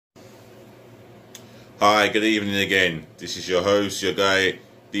Hi, good evening again. This is your host, your guy,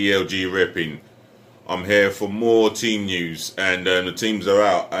 DLG Reppin. I'm here for more team news, and the teams are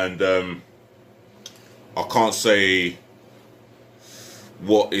out, and I can't say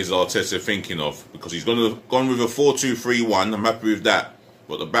what is Arteta thinking of, because he's gone with a 4-2-3-1. I'm happy with that,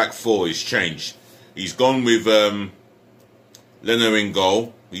 but the back four is changed. He's gone with Leno in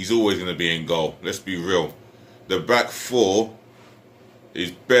goal. He's always going to be in goal. Let's be real. The back four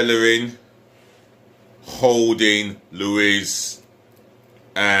is Bellerin, Holding, Luiz,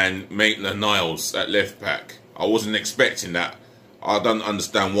 and Maitland-Niles at left back. I wasn't expecting that. I don't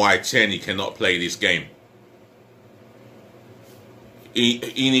understand why Tierney cannot play this game. He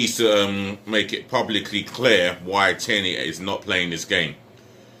needs to make it publicly clear why Tierney is not playing this game.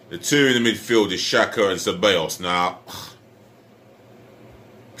 The two in the midfield is Xhaka and Ceballos. Now,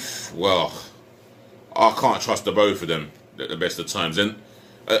 well, I can't trust the both of them at the best of times. And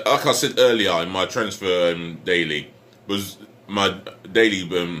like I said earlier in my transfer daily, was my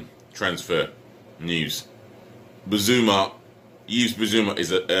daily transfer news. Bizuma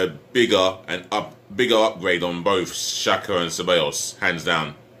is a bigger upgrade on both Xhaka and Ceballos, hands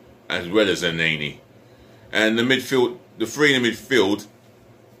down, as well as Elneny. And the midfield, the three in the midfield,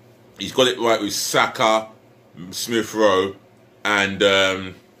 he's got it right with Saka, Smith Rowe, and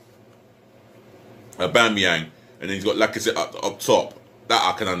Aubameyang, and then he's got Lacazette up top. That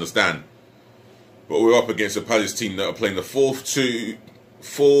I can understand. But we're up against a Palace team that are playing the 4-2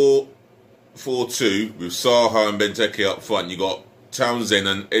 with Saha and Benteke up front. You got Townsend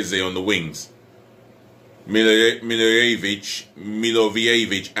and Eze on the wings. Milojevic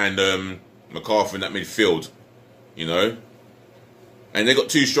and McCarthy in that midfield. You know? And they got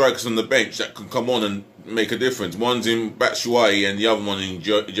two strikers on the bench that can come on and make a difference. One's in Batshuayi and the other one in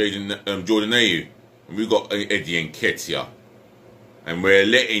Jordan Ayew. And we've got Eddie Nketiah. And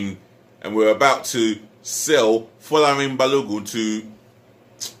we're about to sell Folarin Balogun to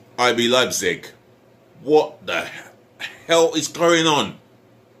IB Leipzig. What the hell is going on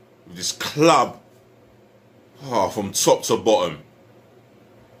with this club? From top to bottom,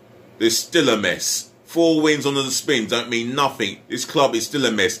 there's still a mess. 4 wins under the spin don't mean nothing. This club is still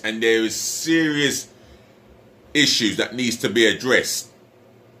a mess, and there is serious issues that needs to be addressed.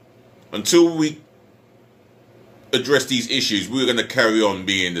 Until we address these issues, we're going to carry on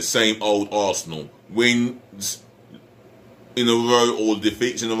being the same old Arsenal. Wins in a row, or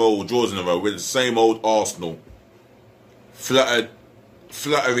defeats in a row, or draws in a row. We're the same old Arsenal. Flattering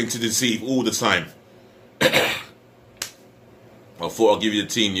to deceive all the time. I thought I'd give you the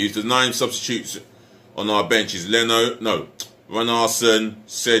team news. The 9 substitutes on our bench is Runarsson,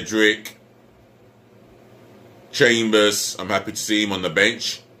 Cedric, Chambers. I'm happy to see him on the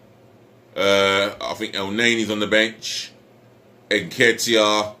bench. I think Elneny's on the bench.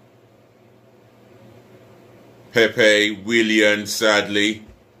 Nketiah, Pepe, Willian, sadly,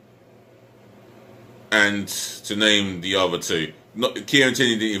 and to name the other two. Kieran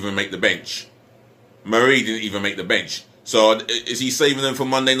Tierney didn't even make the bench. Marie didn't even make the bench. So is he saving them for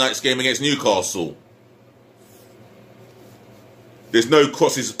Monday night's game against Newcastle? There's no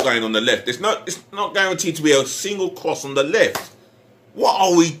crosses going on the left. It's not guaranteed to be a single cross on the left. What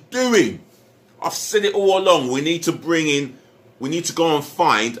are we doing? I've said it all along. We need to go and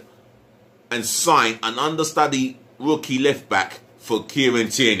find and sign an understudy rookie left back for Kieran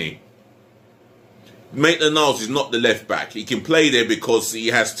Tierney. Maitland-Niles is not the left back. He can play there because he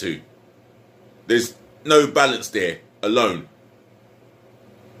has to. There's no balance there alone.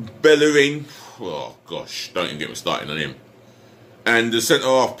 Bellerin, oh gosh, don't even get me started on him. And the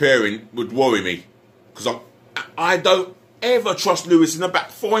centre-half pairing would worry me, because I don't ever trust Lewis in the back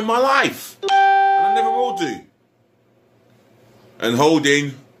four in my life. And I never will do. And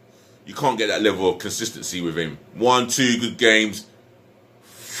Holding, you can't get that level of consistency with him. 1-2 good games,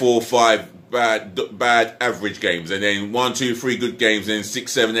 4-5 bad average games, and then 1-2-3 good games, and then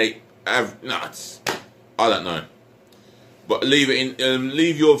 6-7-8 nuts. I don't know. But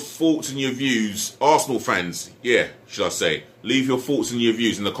leave your thoughts and your views, Arsenal fans. Yeah, should I say? Leave your thoughts and your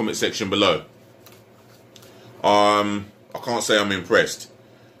views in the comment section below. I can't say I'm impressed.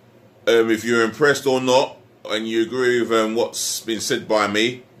 If you're impressed or not, and you agree with what's been said by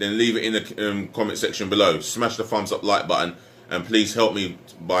me, then leave it in the comment section below. Smash the thumbs up like button, and please help me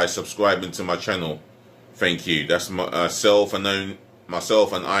by subscribing to my channel. Thank you. That's myself and I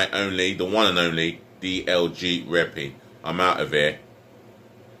only, the one and only DLG Reppin. I'm out of here.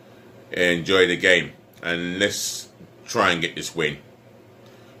 Enjoy the game, and let's try and get this win.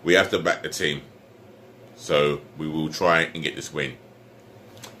 We have to back the team, so we will try and get this win.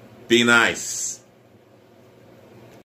 Be nice.